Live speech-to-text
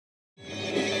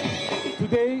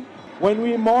Today, when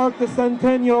we mark the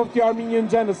centennial of the Armenian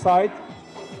Genocide,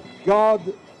 God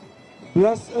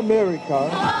bless America.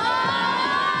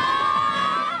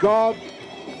 God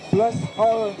bless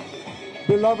our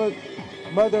beloved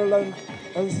motherland,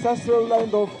 ancestral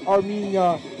land of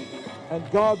Armenia, and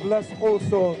God bless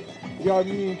also the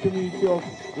Armenian community of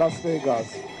Las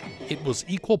Vegas. It was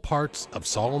equal parts of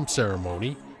solemn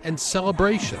ceremony and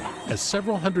celebration as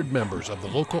several hundred members of the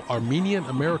local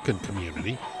Armenian-American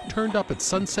community turned up at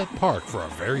Sunset Park for a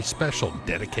very special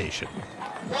dedication.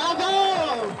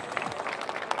 Bravo!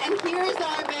 And here's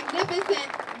our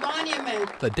magnificent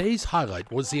monument. The day's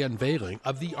highlight was the unveiling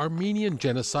of the Armenian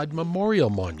Genocide Memorial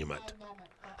Monument.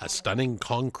 A stunning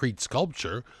concrete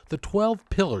sculpture, the 12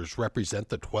 pillars represent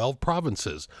the 12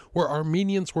 provinces where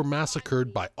Armenians were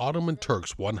massacred by Ottoman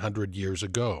Turks 100 years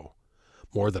ago.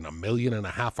 More than 1.5 million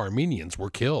Armenians were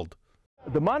killed.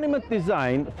 The monument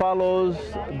design follows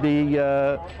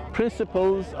the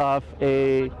principles of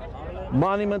a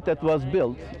monument that was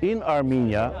built in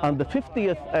Armenia on the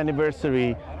 50th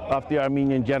anniversary of the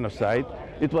Armenian Genocide.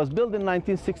 It was built in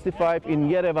 1965 in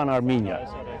Yerevan, Armenia.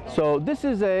 So this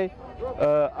is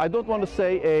I don't want to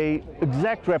say an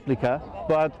exact replica,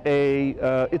 but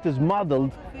it is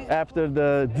modeled after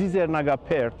the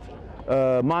Dzizernagapert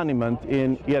monument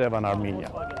in Yerevan,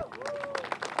 Armenia.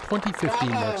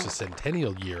 2015 marks the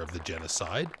centennial year of the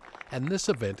genocide, and this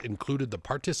event included the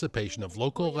participation of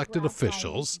local elected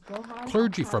officials,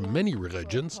 clergy from many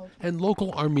religions, and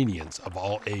local Armenians of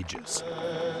all ages.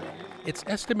 It's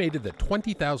estimated that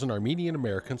 20,000 Armenian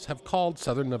Americans have called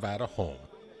Southern Nevada home,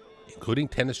 including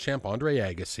tennis champ Andre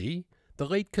Agassi, the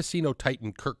late casino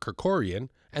titan Kirk Kerkorian,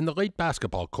 and the late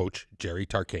basketball coach Jerry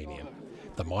Tarkanian.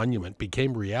 The monument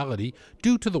became reality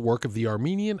due to the work of the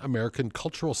Armenian-American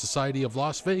Cultural Society of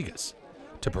Las Vegas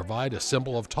to provide a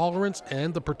symbol of tolerance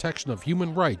and the protection of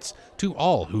human rights to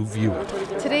all who view it.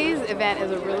 Today's event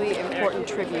is a really important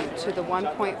tribute to the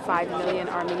 1.5 million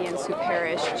Armenians who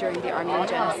perished during the Armenian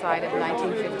Genocide of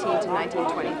 1915 to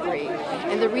 1923.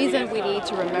 And the reason we need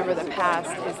to remember the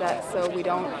past is that so we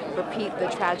don't repeat the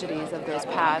tragedies of those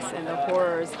past and the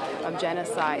horrors of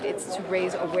genocide. It's to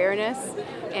raise awareness,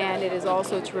 and it is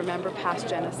also to remember past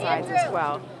genocides as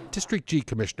well. District G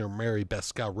Commissioner Mary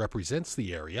Beskow represents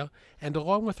the area and,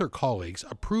 along with her colleagues,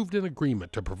 approved an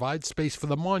agreement to provide space for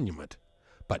the monument,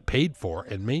 but paid for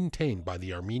and maintained by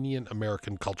the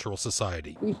Armenian-American Cultural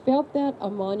Society. We felt that a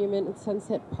monument in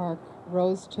Sunset Park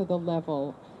rose to the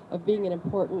level of being an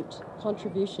important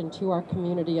contribution to our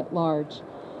community at large.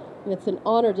 And it's an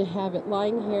honor to have it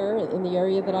lying here in the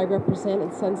area that I represent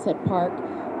in Sunset Park,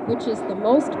 which is the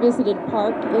most visited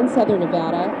park in Southern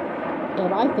Nevada,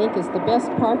 and I think is the best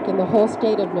park in the whole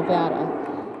state of Nevada.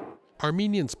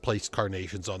 Armenians placed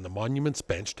carnations on the monument's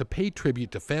bench to pay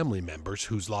tribute to family members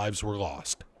whose lives were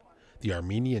lost. The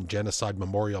Armenian Genocide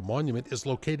Memorial Monument is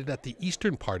located at the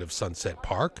eastern part of Sunset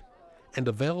Park and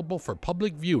available for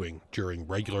public viewing during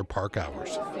regular park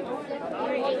hours.